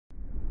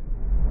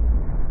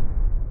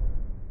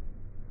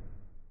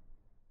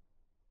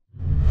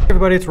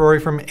everybody, it's Rory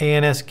from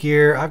ANS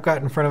Gear. I've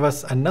got in front of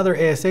us another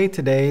ASA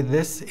today.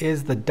 This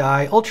is the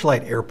Dye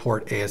Ultralight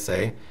Airport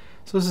ASA.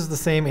 So this is the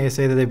same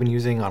ASA that they've been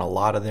using on a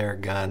lot of their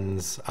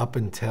guns up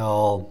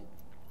until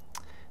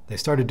they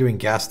started doing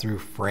gas-through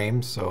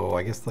frames. So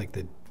I guess like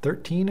the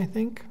 13, I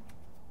think,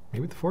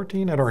 maybe the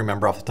 14. I don't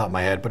remember off the top of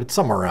my head, but it's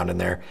somewhere around in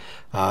there.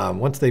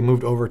 Once they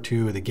moved over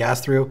to the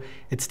gas-through,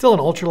 it's still an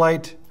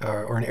ultralight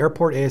or an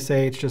airport ASA.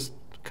 It's just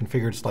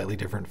configured slightly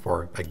different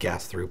for a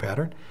gas-through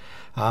pattern.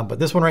 But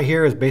this one right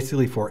here is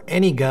basically for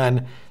any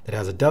gun that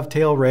has a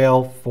dovetail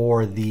rail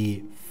for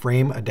the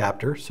frame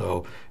adapter.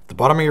 So if the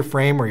bottom of your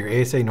frame where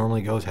your ASA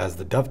normally goes has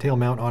the dovetail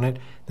mount on it,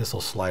 this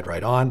will slide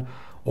right on.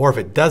 Or if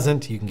it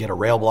doesn't, you can get a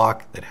rail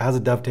block that has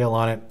a dovetail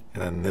on it,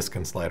 and then this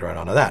can slide right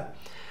onto that.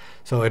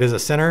 So it is a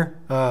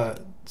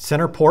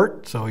center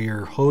port, so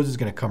your hose is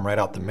going to come right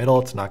out the middle.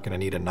 It's not going to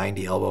need a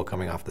 90 elbow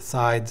coming off the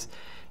sides.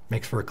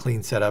 Makes for a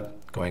clean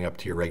setup going up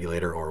to your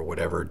regulator or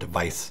whatever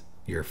device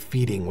you're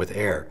feeding with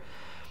air.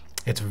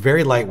 It's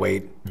very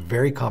lightweight,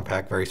 very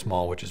compact, very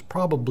small, which is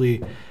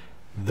probably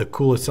the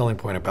coolest selling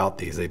point about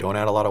these. They don't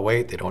add a lot of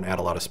weight, they don't add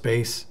a lot of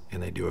space,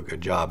 and they do a good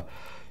job.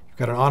 You've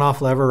got an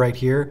on-off lever right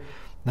here.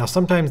 Now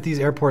sometimes these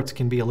airports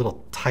can be a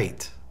little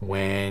tight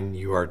when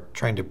you are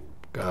trying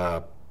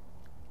to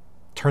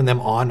turn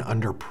them on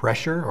under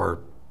pressure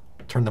or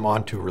turn them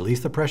on to release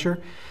the pressure.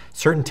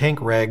 Certain tank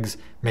regs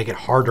make it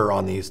harder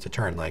on these to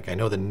turn. Like I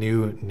know the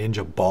new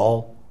Ninja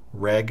ball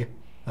reg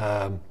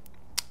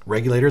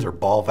regulators or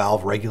ball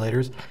valve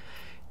regulators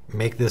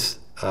make this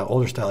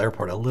older style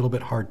airport a little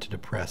bit hard to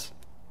depress,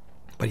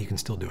 but you can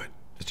still do it.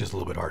 It's just a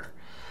little bit harder.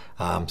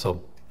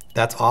 So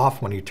that's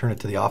off. When you turn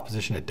it to the off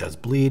position, it does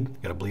bleed. You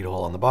got a bleed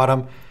hole on the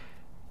bottom.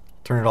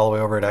 Turn it all the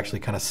way over, it actually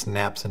kind of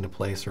snaps into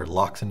place or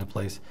locks into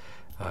place.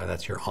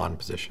 That's your on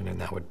position,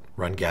 and that would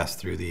run gas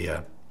through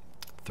the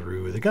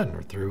gun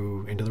or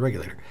through into the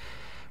regulator.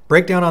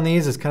 Breakdown on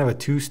these is kind of a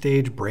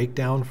two-stage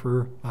breakdown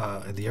for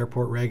the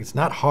airport reg. It's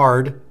not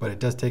hard, but it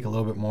does take a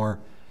little bit more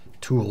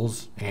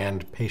tools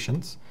and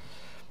patience.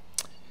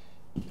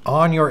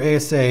 On your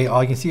ASA,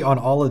 all you can see on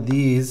all of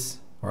these,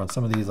 or on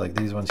some of these, like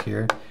these ones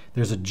here,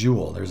 there's a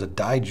jewel. There's a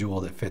dye jewel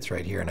that fits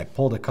right here, and I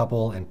pulled a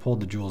couple and pulled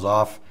the jewels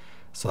off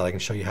so that I can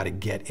show you how to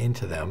get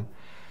into them.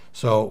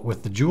 So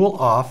with the jewel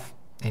off,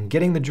 and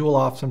getting the jewel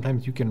off,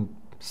 sometimes you can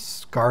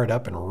scar it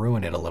up and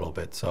ruin it a little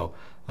bit. So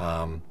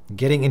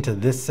getting into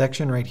this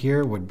section right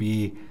here would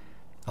be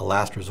a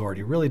last resort.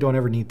 You really don't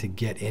ever need to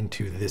get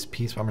into this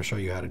piece. I'm going to show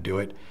you how to do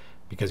it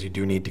because you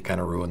do need to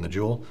kind of ruin the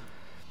jewel.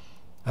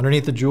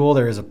 Underneath the jewel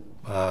there is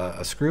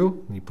a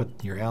screw you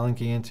put your Allen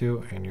key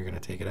into, and you're going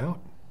to take it out.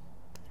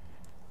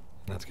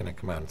 And that's going to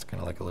come out. It's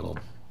kind of like a little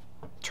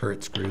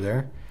turret screw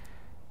there.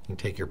 You can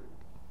take your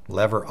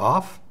lever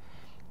off,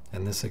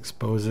 and this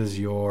exposes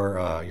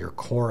your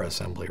core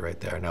assembly right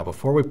there. Now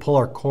before we pull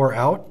our core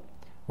out,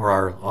 or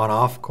our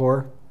on-off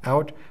core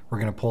out, we're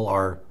going to pull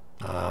our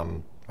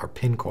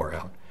pin core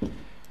out. So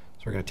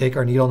we're going to take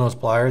our needle nose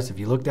pliers. If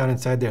you look down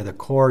inside there, the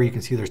core, you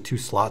can see there's two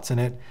slots in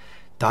it.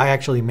 Dye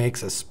actually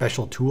makes a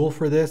special tool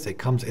for this. It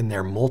comes in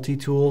their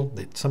multi-tool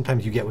that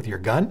sometimes you get with your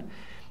gun.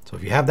 So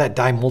if you have that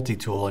Dye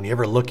multi-tool and you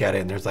ever look at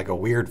it and there's like a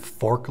weird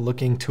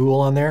fork-looking tool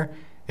on there,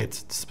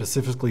 it's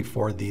specifically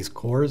for these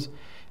cores.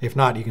 If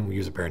not, you can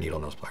use a pair of needle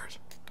nose pliers.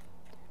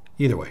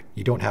 Either way,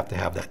 you don't have to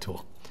have that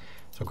tool.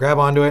 So grab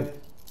onto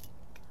it,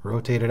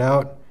 rotate it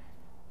out,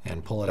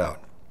 and pull it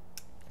out.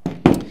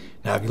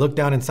 Now if you look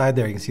down inside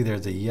there, you can see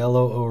there's a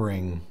yellow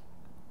O-ring.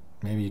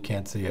 Maybe you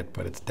can't see it,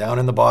 but it's down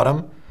in the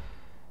bottom.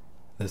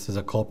 This is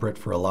a culprit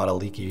for a lot of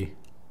leaky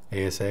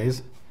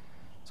ASAs.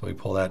 So we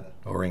pull that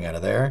O-ring out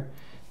of there.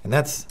 And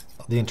that's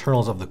the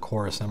internals of the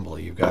core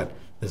assembly. You've got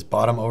this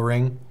bottom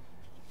O-ring,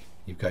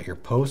 you've got your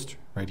post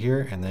right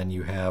here, and then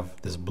you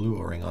have this blue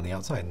O-ring on the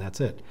outside, and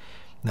that's it.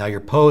 Now your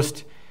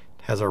post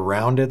has a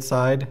rounded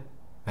side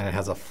and it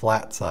has a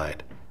flat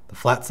side. The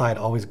flat side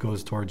always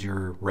goes towards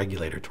your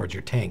regulator, towards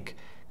your tank,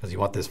 because you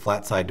want this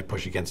flat side to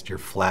push against your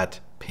flat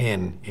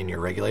pin in your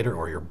regulator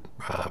or your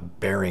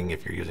bearing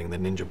if you're using the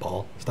Ninja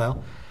ball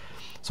style.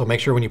 So make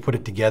sure when you put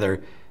it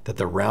together that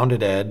the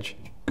rounded edge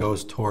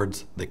goes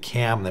towards the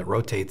cam that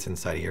rotates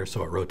inside here,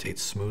 so it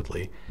rotates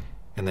smoothly,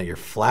 and that your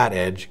flat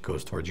edge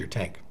goes towards your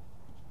tank.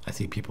 I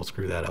see people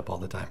screw that up all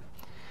the time.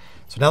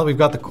 So now that we've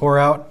got the core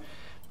out,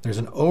 there's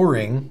an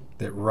O-ring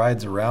that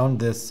rides around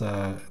this,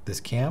 this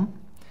cam,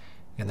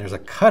 and there's a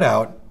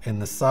cutout in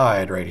the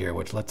side right here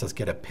which lets us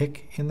get a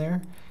pick in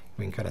there.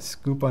 We can kind of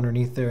scoop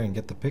underneath there and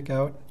get the pick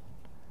out.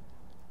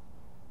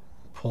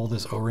 Pull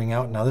this O-ring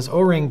out. Now this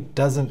O-ring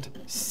doesn't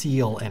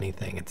seal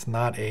anything. It's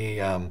not a,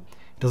 it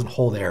doesn't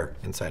hold air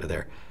inside of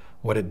there.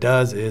 What it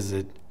does is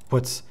it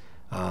puts,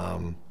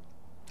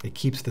 it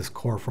keeps this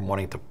core from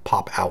wanting to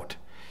pop out.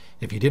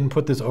 If you didn't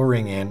put this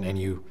O-ring in and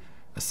you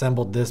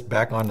assembled this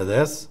back onto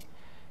this,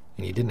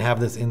 and you didn't have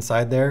this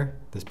inside there,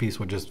 this piece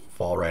would just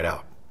fall right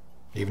out.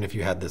 Even if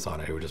you had this on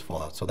it, it would just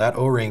fall out. So that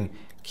O-ring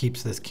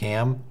keeps this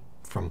cam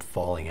from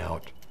falling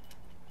out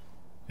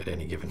at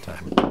any given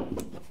time.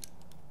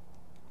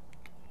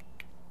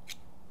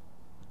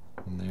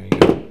 And there you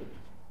go.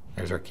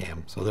 There's our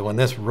cam. So that when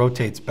this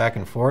rotates back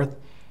and forth,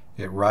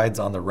 it rides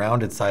on the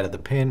rounded side of the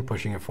pin,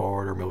 pushing it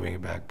forward or moving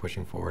it back,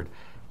 pushing forward.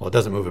 Well, it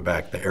doesn't move it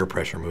back. The air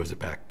pressure moves it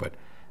back, but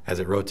as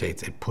it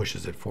rotates, it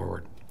pushes it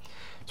forward.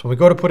 So when we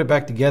go to put it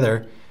back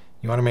together,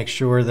 you want to make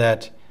sure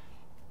that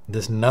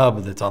this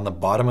nub that's on the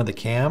bottom of the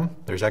cam,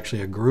 there's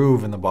actually a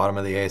groove in the bottom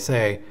of the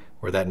ASA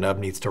where that nub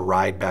needs to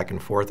ride back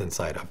and forth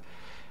inside of.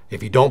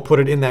 If you don't put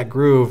it in that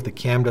groove, the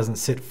cam doesn't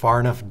sit far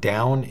enough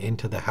down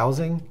into the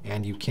housing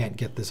and you can't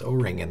get this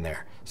O-ring in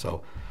there.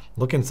 So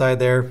look inside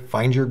there,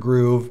 find your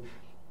groove,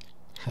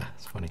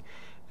 it's funny,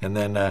 and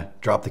then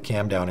drop the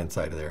cam down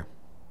inside of there.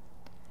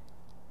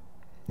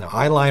 Now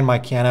I line my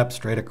can up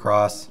straight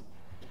across.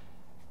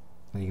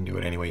 You can do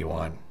it any way you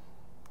want.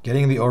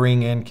 Getting the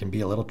O-ring in can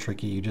be a little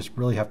tricky. You just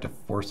really have to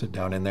force it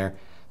down in there.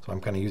 So I'm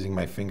kind of using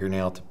my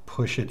fingernail to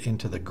push it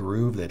into the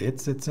groove that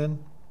it sits in.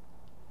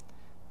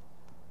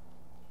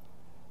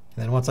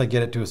 And then once I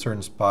get it to a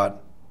certain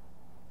spot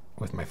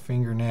with my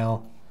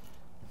fingernail,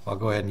 I'll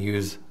go ahead and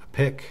use a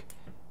pick.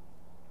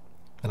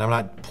 And I'm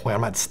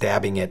not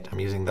stabbing it. I'm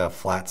using the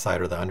flat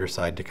side or the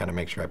underside to kind of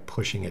make sure I'm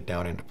pushing it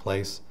down into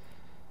place.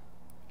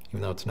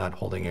 Even though it's not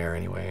holding air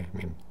anyway. I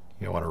mean,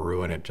 you don't want to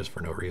ruin it just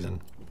for no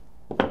reason.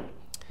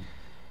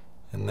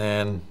 And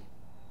then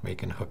we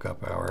can hook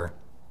up our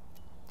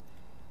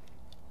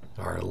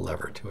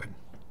lever to it.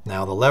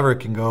 Now the lever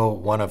can go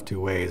one of two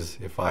ways.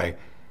 If I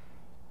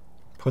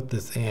put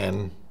this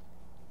in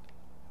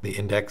the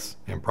index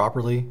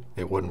improperly,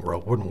 it wouldn't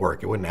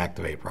work. It wouldn't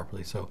activate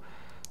properly. So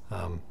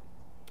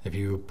if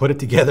you put it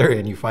together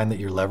and you find that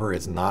your lever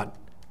is not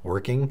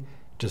working,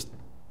 just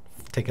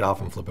take it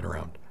off and flip it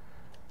around.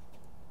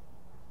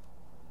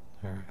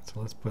 All right,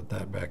 so let's put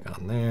that back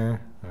on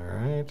there. All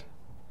right.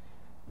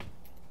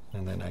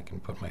 And then I can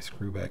put my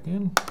screw back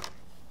in.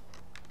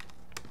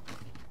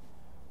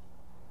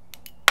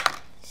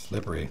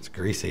 Slippery, it's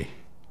greasy.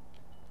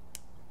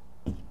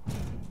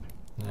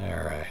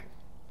 All right,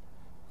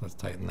 let's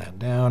tighten that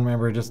down.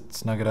 Remember, just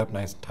snug it up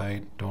nice and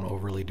tight. Don't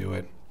overly do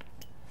it.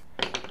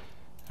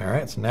 All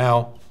right, so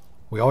now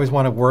we always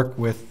want to work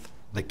with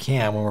the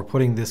cam. When we're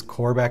putting this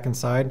core back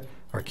inside,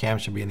 our cam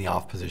should be in the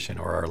off position,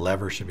 or our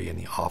lever should be in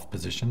the off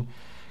position.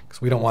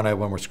 Because we don't want to,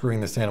 when we're screwing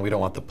this in, we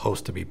don't want the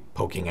post to be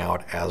poking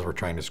out as we're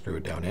trying to screw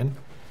it down in.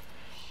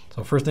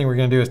 So first thing we're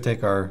going to do is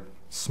take our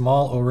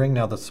small O-ring.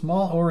 Now the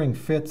small O-ring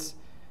fits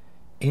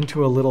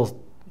into a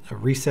little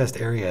recessed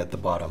area at the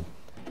bottom.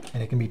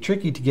 And it can be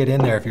tricky to get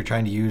in there if you're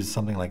trying to use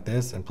something like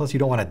this. And plus you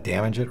don't want to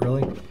damage it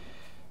really.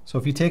 So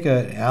if you take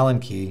an Allen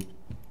key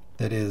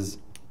that is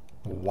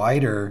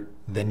wider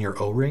than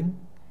your O-ring,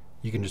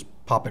 you can just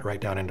pop it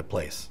right down into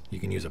place. You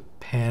can use a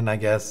pen, I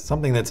guess,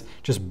 something that's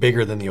just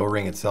bigger than the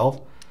O-ring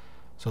itself,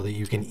 so that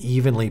you can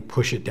evenly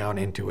push it down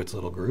into its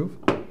little groove.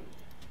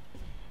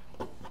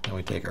 Then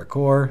we take our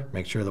core,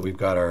 make sure that we've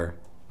got our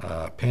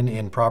pin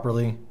in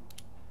properly,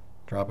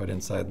 drop it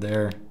inside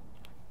there,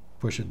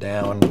 push it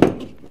down,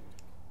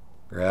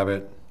 grab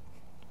it,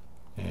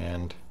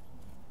 and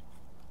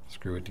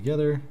screw it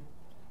together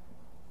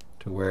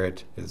to where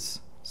it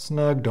is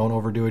snug. Don't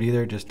overdo it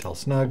either, just till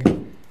snug.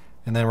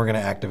 And then we're going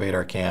to activate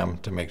our cam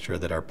to make sure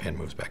that our pin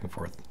moves back and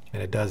forth.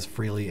 And it does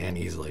freely and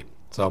easily.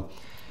 So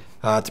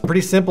it's a pretty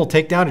simple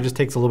takedown. It just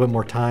takes a little bit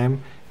more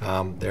time.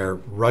 They're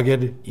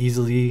rugged,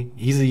 easy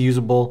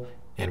usable,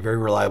 and very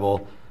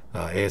reliable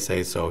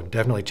ASAs. So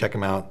definitely check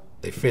them out.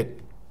 They fit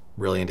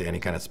really into any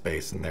kind of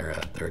space, and they're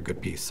a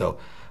good piece. So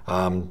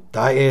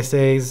dye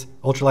ASAs,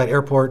 ultralight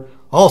airport,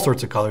 all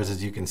sorts of colors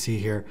as you can see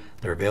here.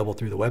 They're available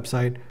through the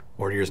website.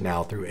 Order yours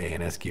now through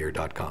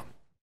ansgear.com.